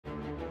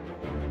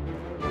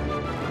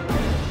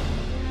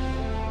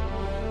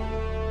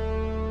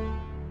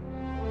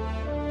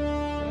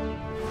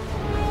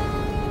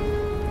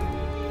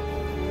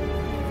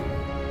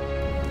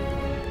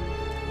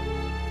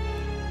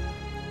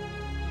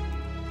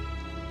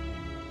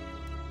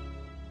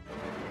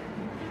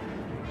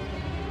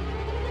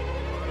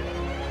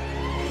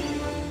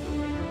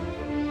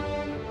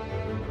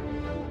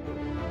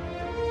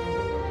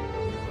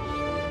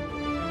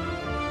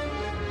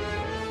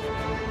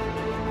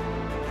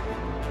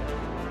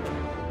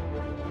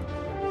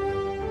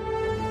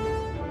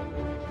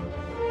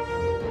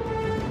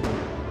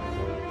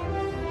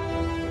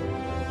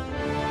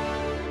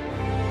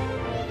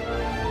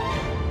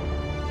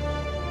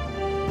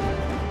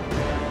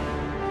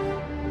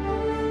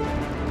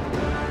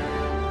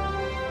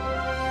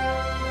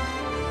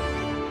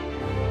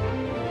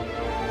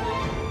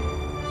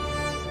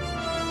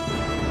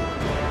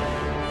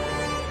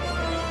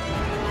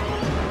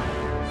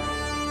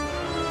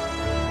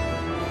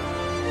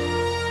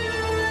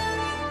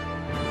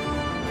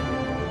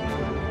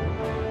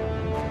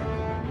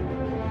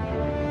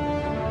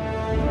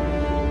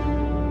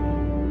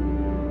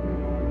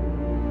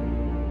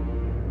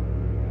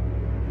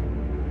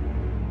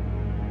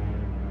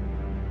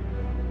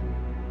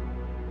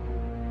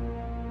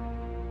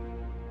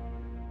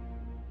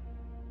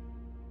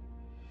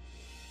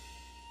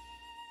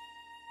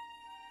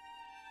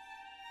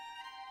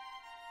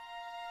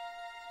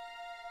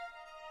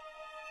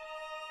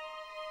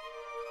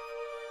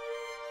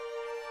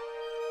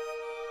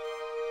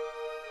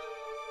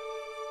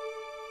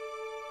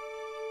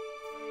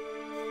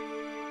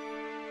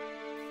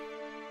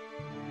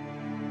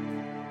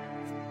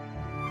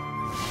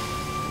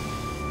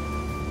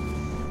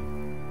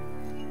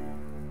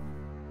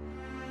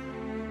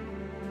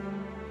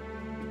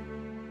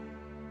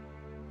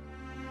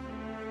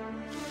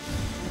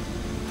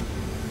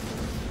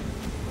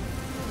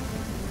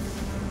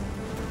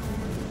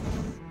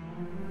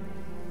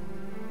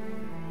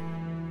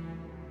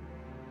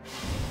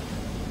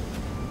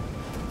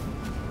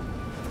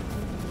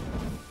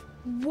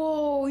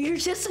Whoa, you're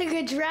just like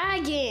a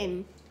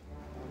dragon.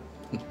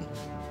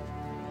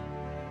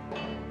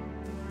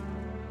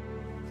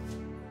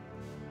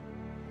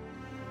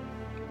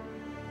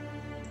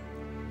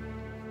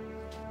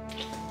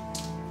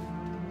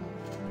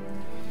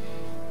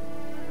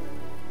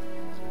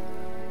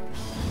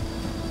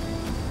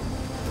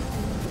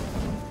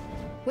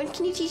 When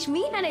can you teach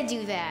me how to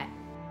do that?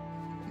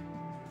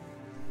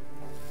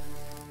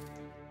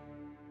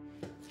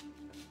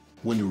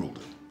 When you're older.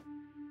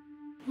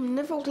 I'm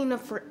never old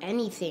enough for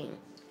anything.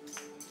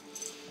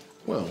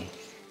 Well,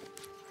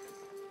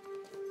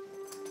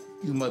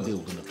 you might be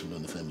old enough to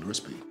learn the family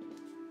recipe.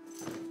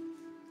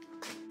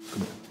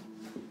 Come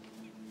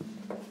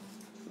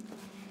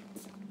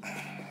on.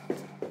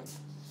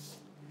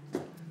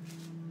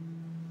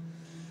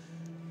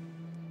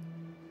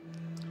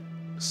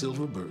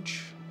 Silver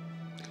birch,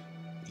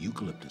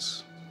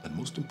 eucalyptus, and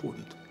most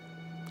important,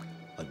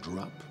 a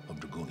drop of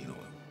Dragonian oil.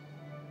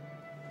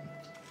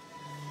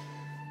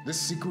 This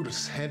secret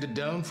is handed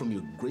down from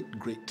your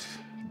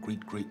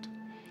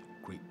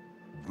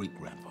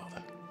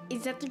great-great-great-great-great-great-grandfather.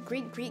 Is that the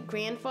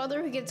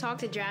great-great-grandfather who can talk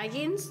to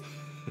dragons?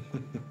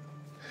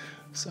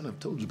 Son, I've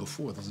told you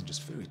before, those are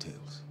just fairy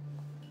tales.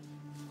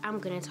 I'm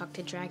gonna talk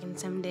to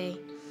dragons someday.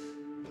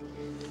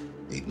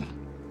 Aiden,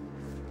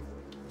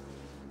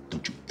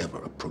 don't you ever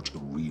approach a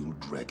real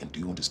dragon, do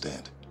you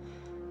understand?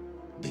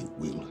 They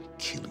will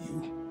kill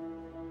you.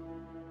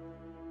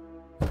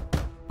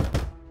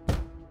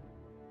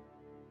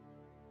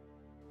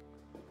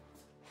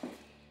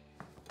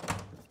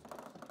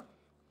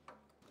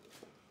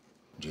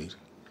 Jade?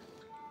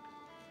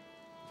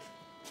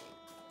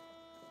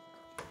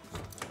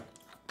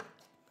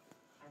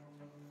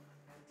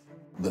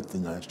 That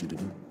thing I asked you to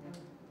do?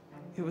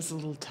 It was a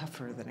little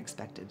tougher than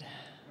expected.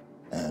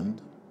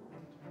 And?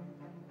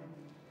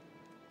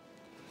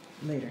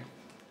 Later.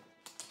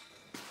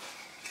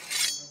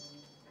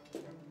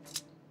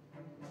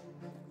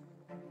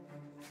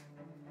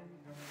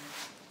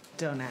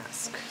 Don't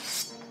ask.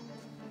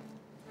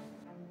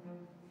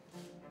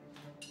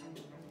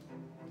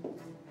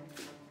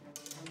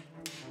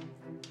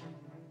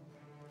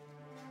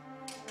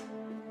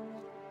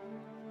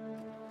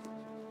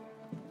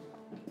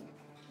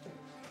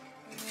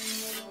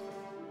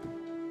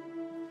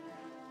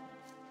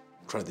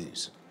 Try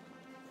these.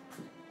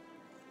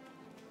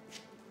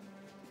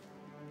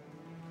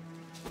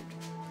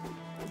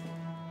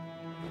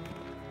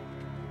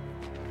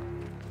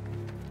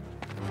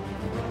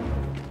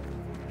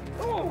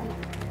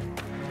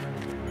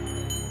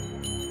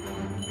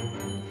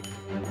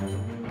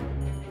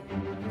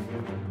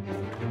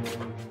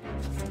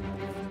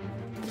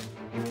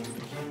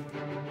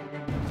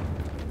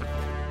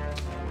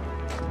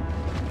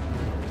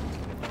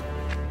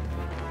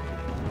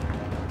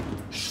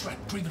 Shrek,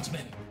 Draven's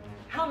men.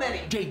 How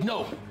many? Jade,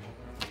 no!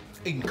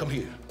 Aiden, come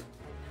here.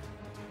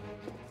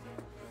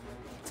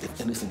 If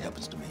anything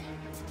happens to me,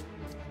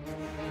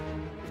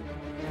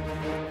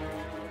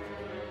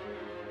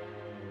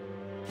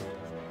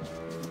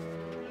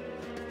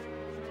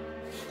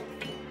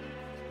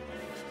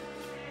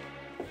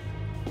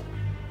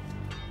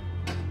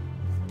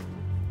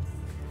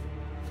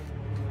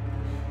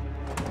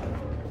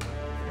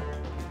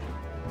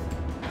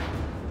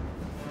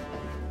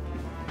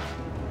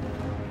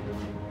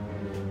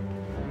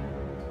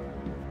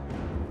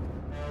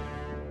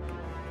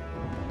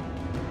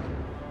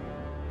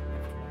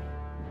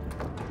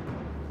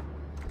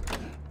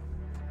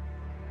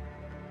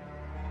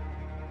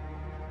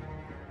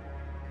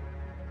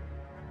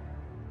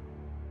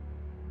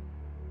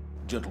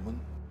 gentlemen,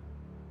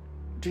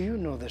 Do you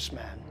know this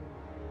man?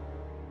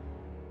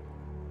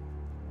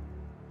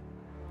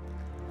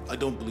 I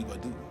don't believe I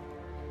do.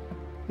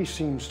 He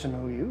seems to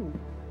know you.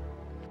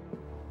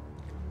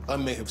 I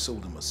may have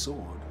sold him a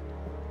sword.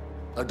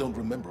 I don't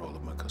remember all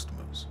of my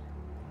customers.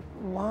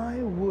 Why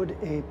would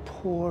a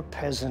poor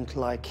peasant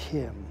like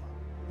him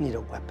need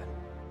a weapon?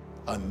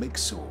 I make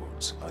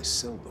swords, I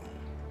sell them.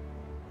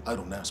 I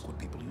don't ask what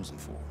people use them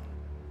for.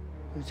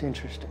 It's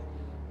interesting.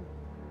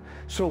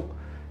 So,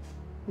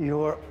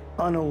 you're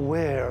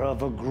unaware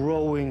of a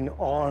growing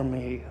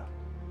army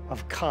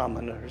of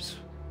commoners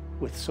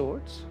with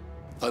swords?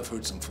 I've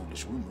heard some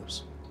foolish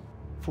rumors.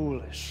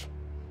 Foolish,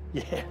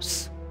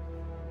 yes.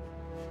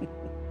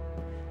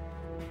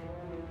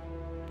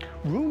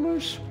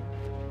 Rumors?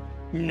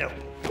 No.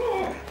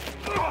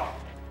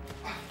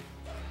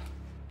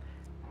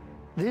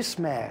 This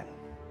man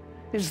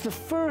is the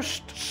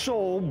first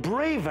soul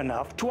brave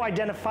enough to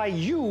identify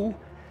you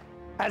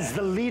as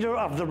the leader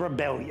of the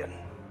rebellion.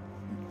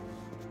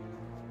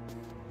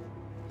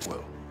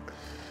 Well,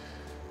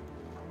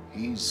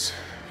 he's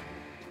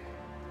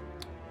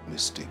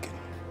mistaken.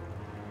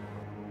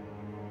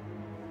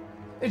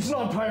 It's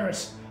not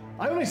Pyrrhus.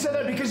 I only said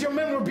that because your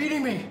men were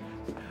beating me.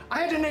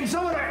 I had to name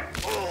someone.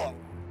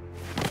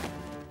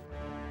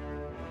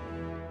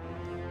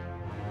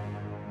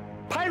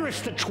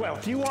 Pyrrhus the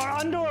 12th, you are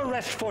under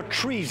arrest for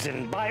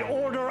treason by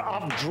order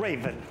of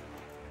Draven.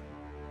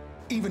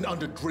 Even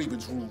under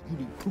Draven's rule, you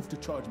need proof to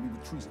charge me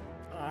with treason.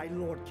 I,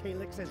 Lord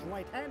Calyx, as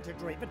right hand to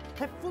Draven,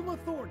 have full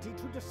authority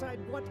to decide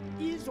what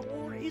is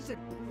or isn't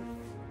proof.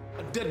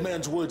 A dead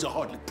man's words are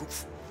hardly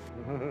proof.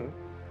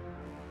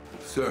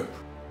 Sir,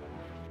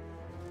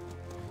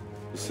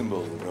 the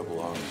symbol of the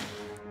rebel army.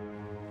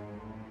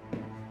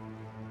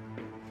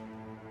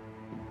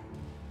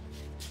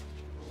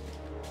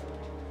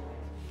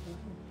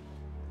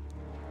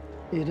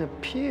 It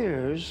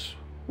appears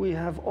we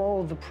have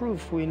all the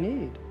proof we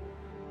need.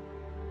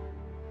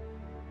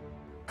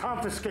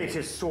 Confiscate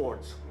his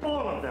swords,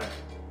 all of them.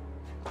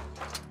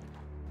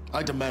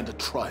 I demand a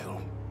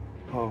trial.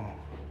 Oh,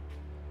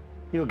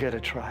 you'll get a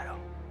trial.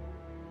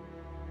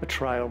 A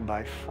trial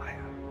by fire.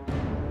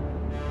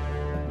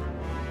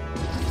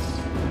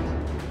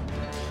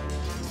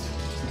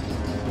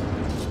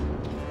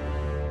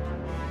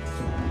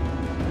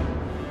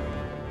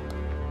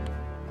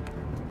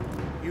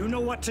 You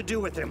know what to do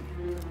with him.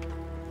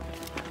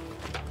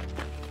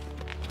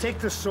 Take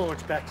the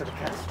swords back to the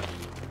castle.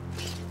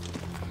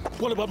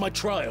 What about my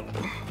trial?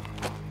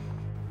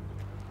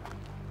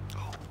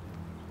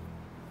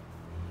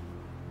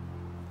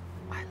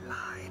 I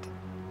lied.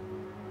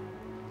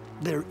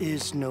 There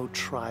is no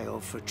trial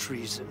for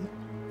treason.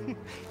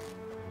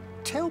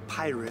 Tell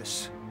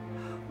Pyrrhus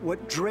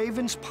what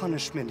Draven's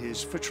punishment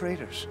is for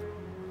traitors.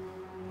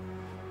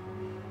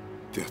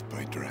 Death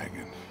by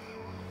dragon.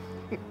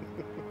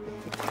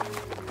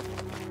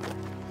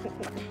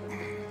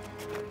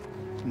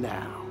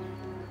 Now,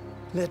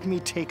 let me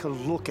take a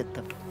look at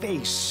the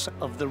face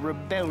of the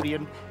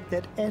rebellion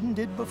that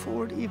ended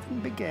before it even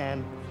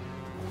began.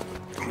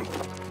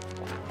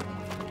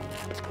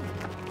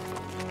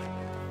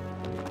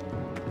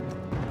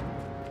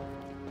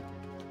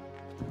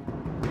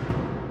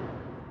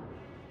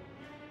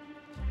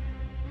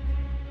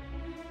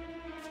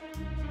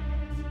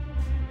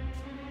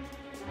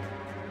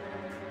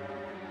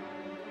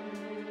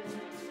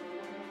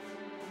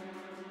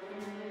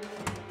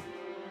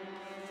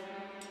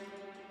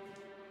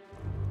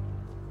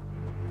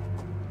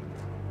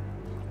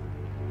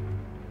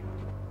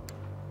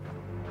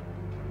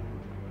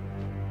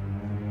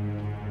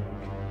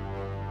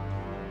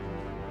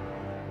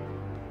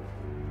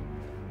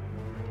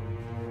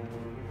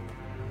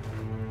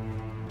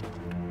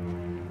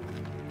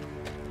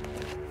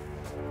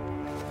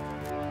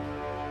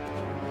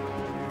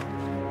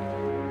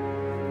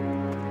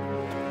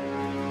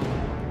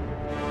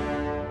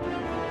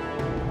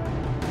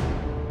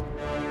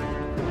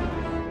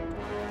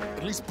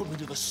 At least put me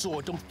to the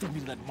sword. Don't feed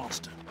me to that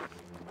monster.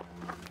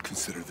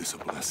 Consider this a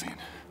blessing.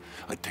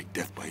 I'd take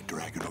death by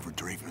dragon over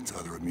Draven's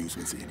other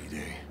amusements any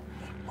day.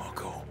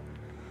 Marco,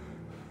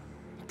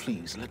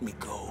 please let me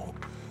go.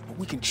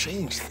 We can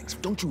change things.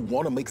 Don't you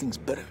want to make things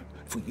better?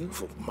 For you,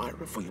 for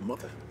Myra, for your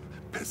mother?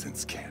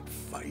 Peasants can't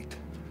fight.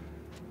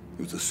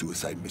 It was a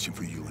suicide mission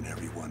for you and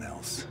everyone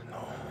else.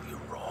 No, you're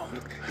wrong.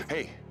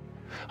 Hey,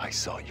 I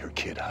saw your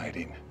kid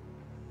hiding.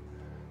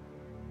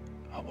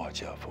 I'll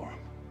watch out for him.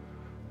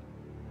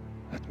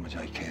 That's much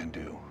I can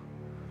do.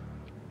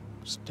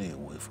 Stay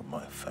away from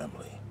my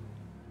family.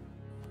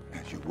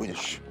 As you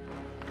wish.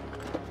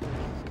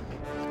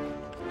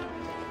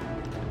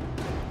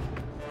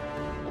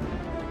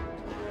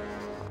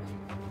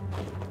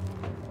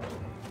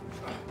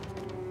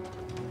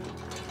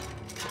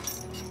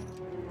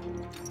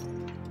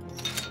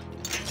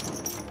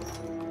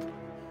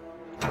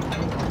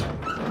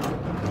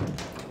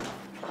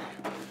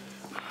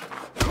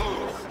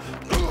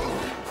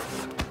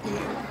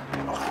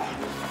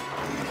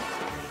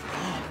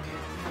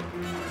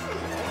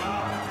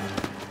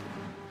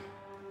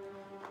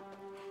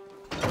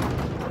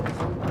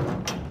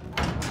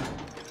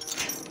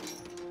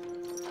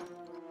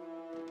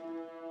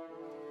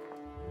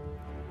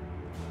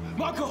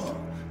 Marco!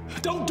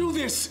 Don't do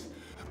this!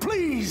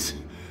 Please!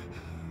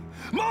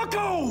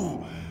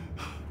 Marco!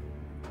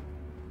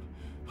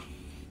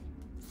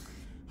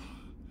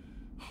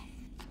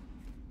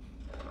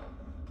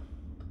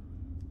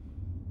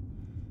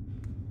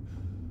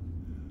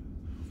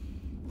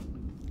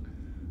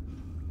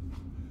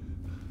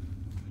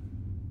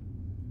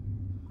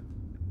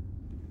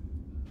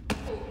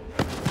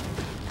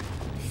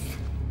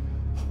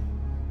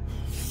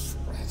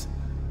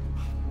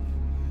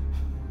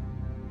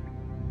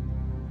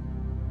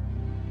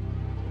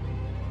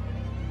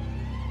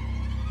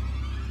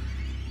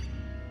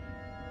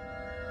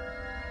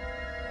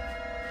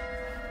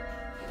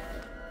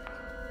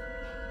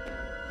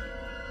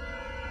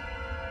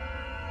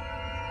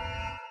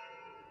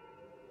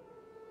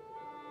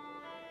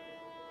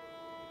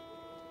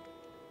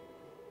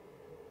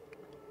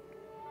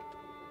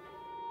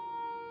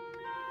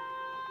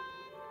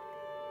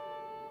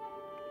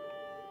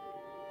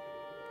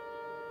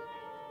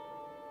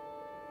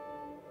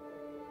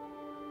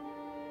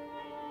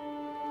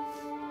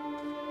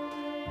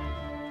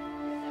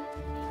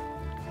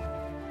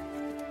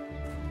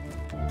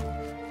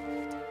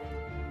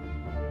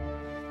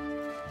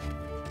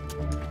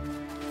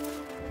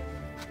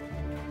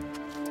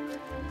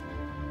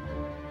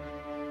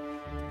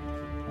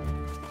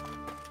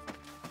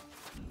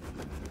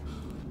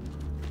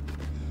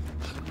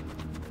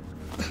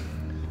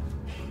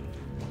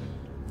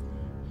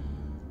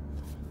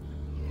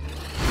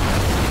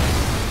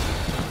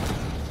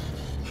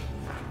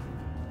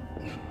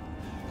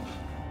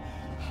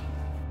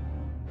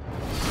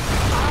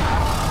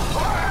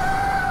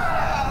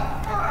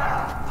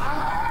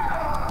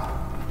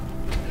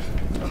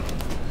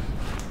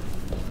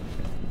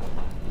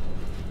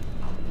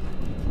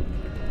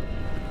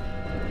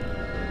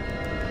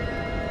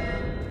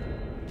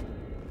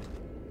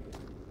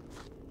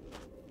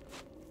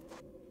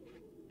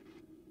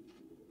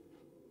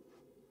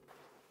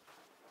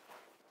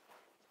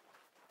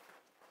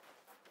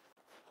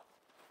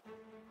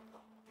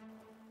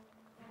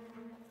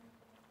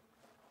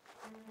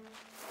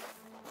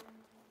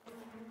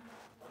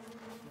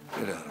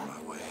 Get out of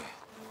my way.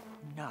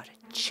 Not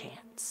a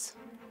chance.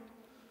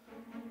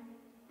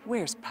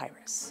 Where's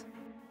Pyrus?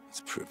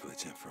 It's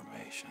privileged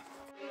information.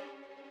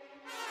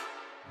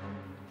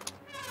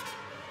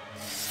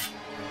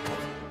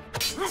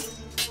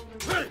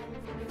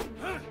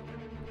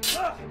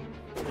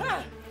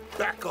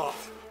 Back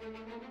off!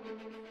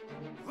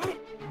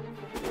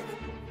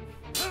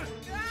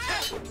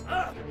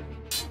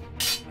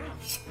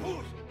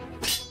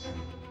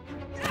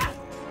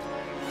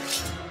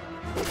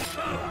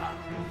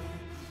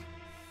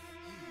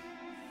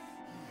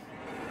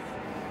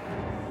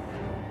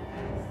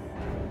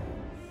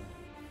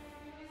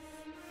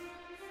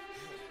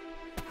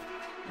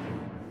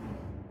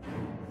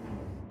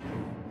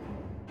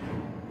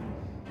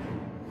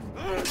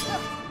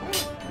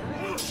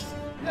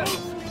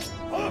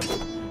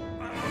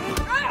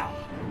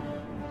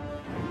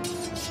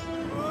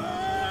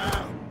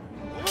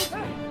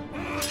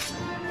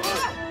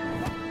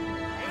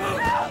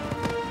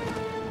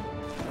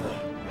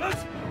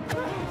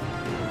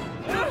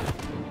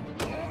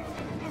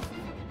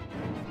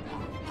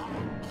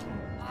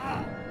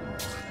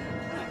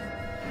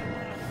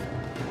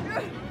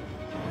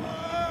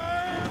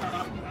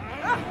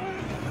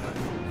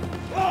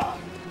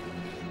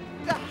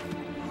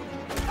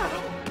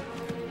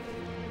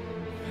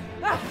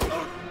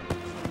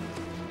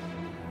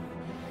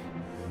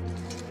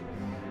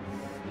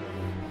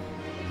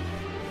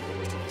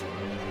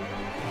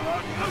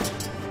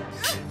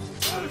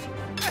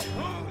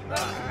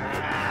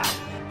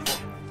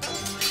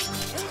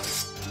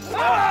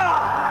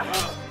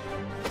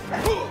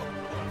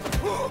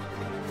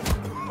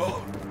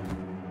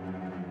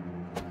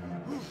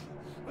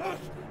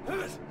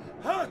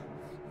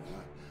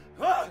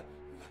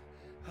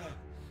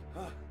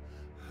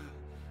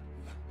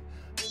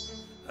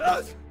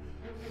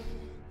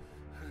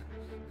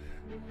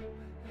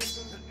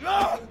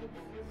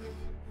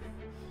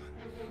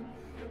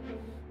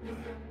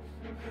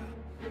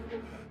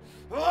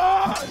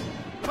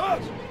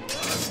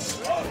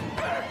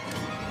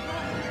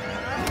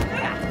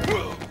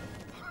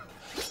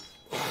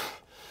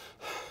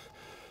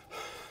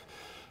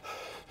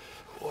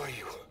 Who are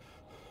you?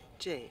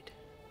 Jade.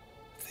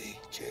 The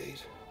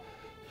Jade?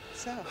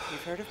 So,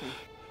 you've heard of me.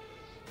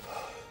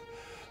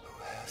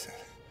 Who hasn't?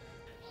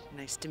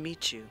 Nice to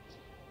meet you,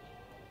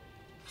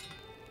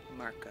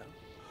 Marco.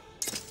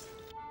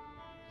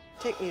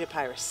 Take me to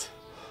Pyrus.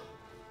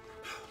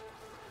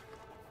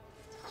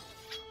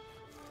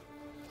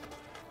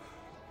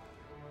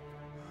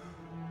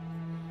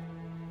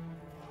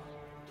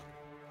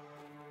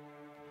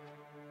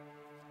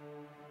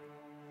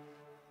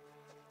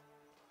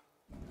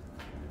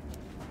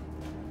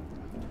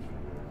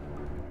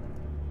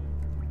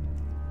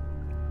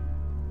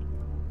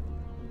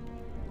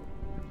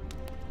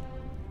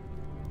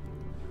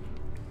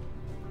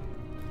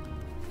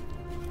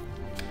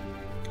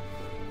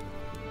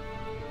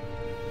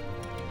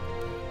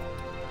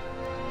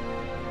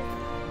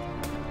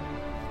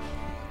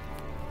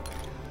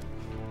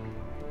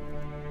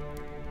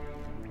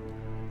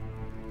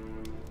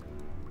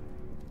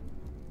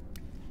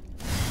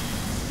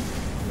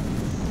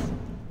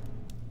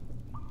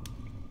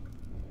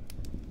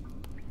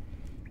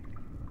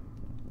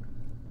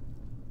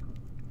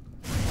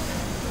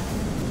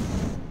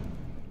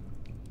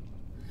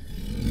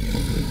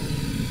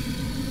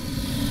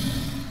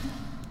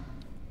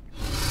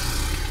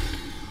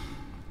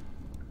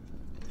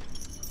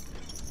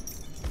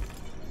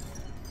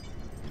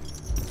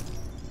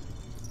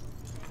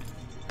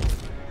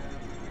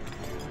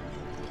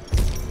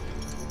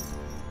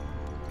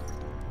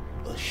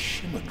 A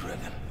shimmer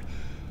dragon.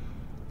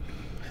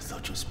 I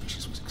thought your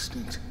species was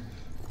extinct.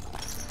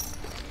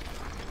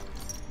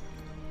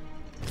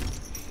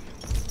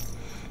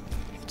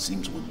 It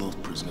seems we're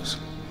both prisoners.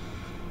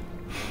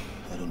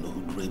 I don't know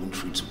who Draven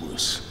treats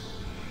worse.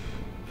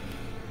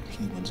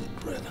 Humans or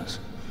dragons.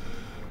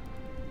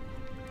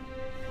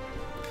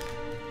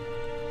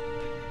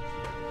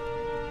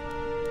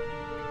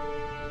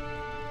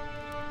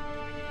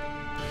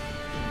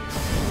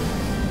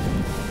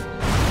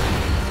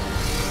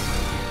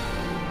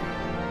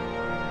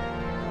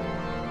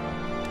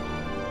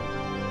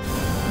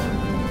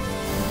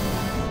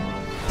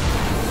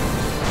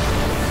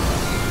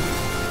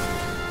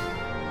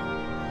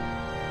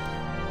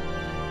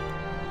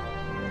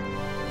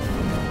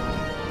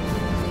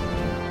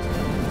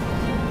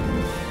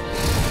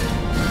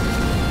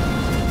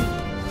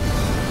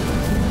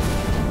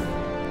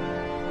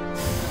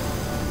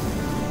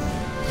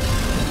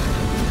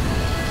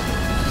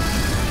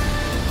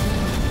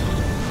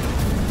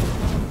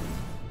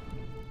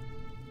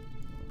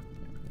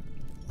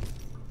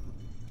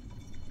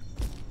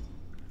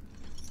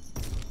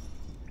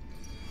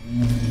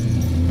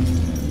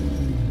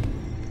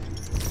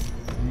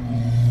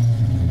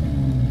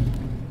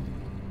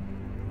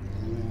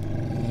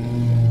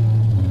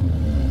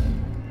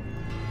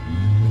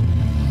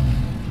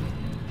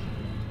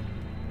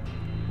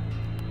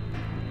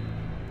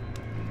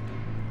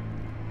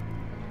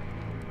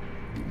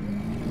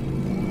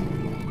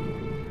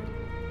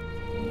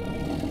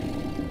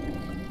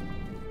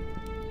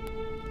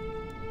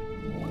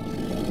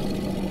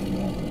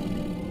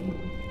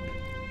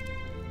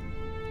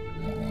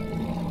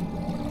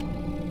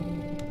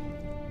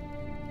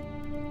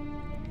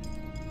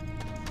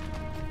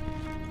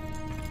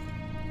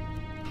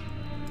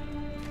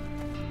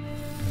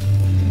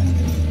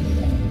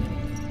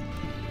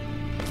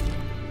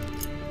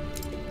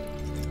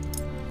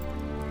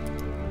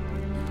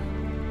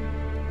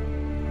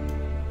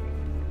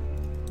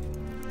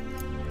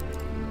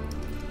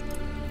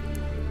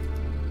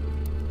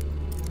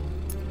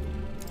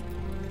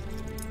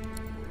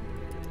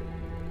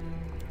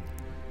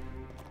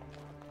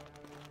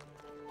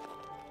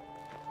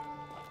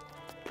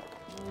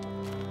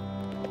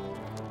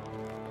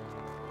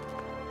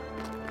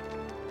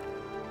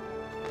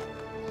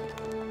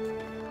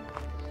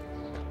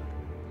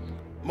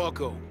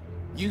 Marco,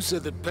 you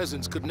said that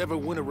peasants could never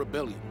win a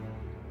rebellion.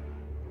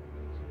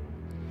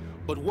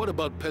 But what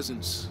about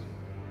peasants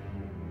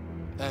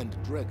and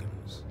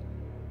dragons?